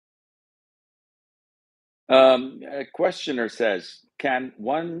A questioner says, can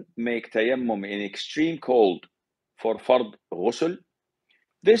one make tayammum in extreme cold for Fard Ghusl?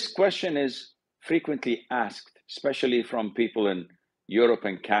 This question is frequently asked, especially from people in Europe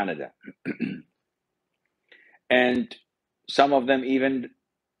and Canada. And some of them even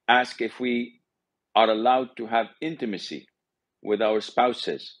ask if we are allowed to have intimacy with our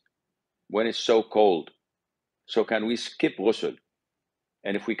spouses when it's so cold. So can we skip ghusl?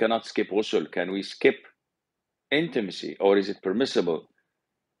 And if we cannot skip ghusl, can we skip intimacy, or is it permissible?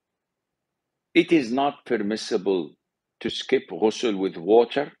 It is not permissible to skip ghusl with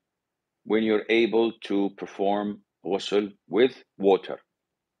water when you're able to perform ghusl with water.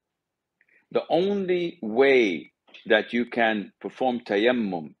 The only way that you can perform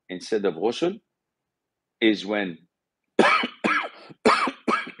tayammum instead of ghusl is when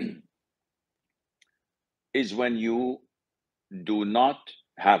you do not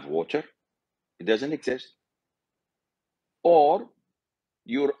have water, it doesn't exist, or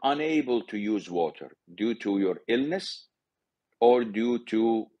you're unable to use water due to your illness or due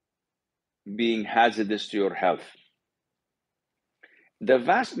to being hazardous to your health. The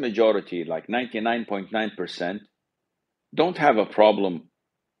vast majority, like 99.9%, don't have a problem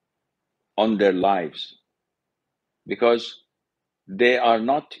on their lives because they are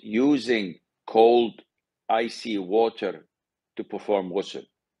not using cold, icy water to perform ghusl.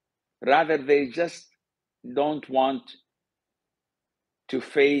 Rather, they just don't want to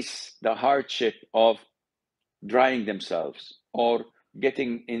face the hardship of drying themselves or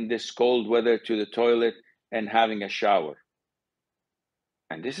getting in this cold weather to the toilet and having a shower.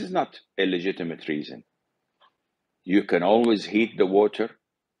 And this is not a legitimate reason. You can always heat the water.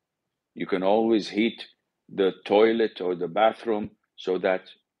 You can always heat the toilet or the bathroom so that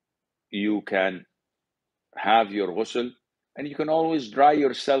you can have your ghusl, and you can always dry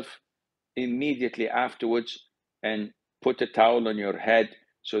yourself immediately afterwards and put a towel on your head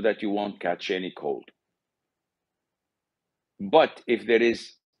so that you won't catch any cold. But if there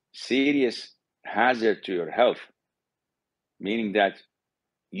is serious hazard to your health, meaning that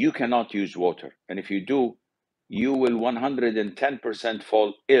you cannot use water, and if you do, you will 110%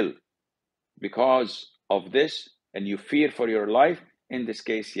 fall ill because of this, and you fear for your life, in this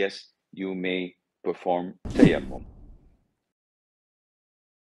case, yes, you may perform tayammum.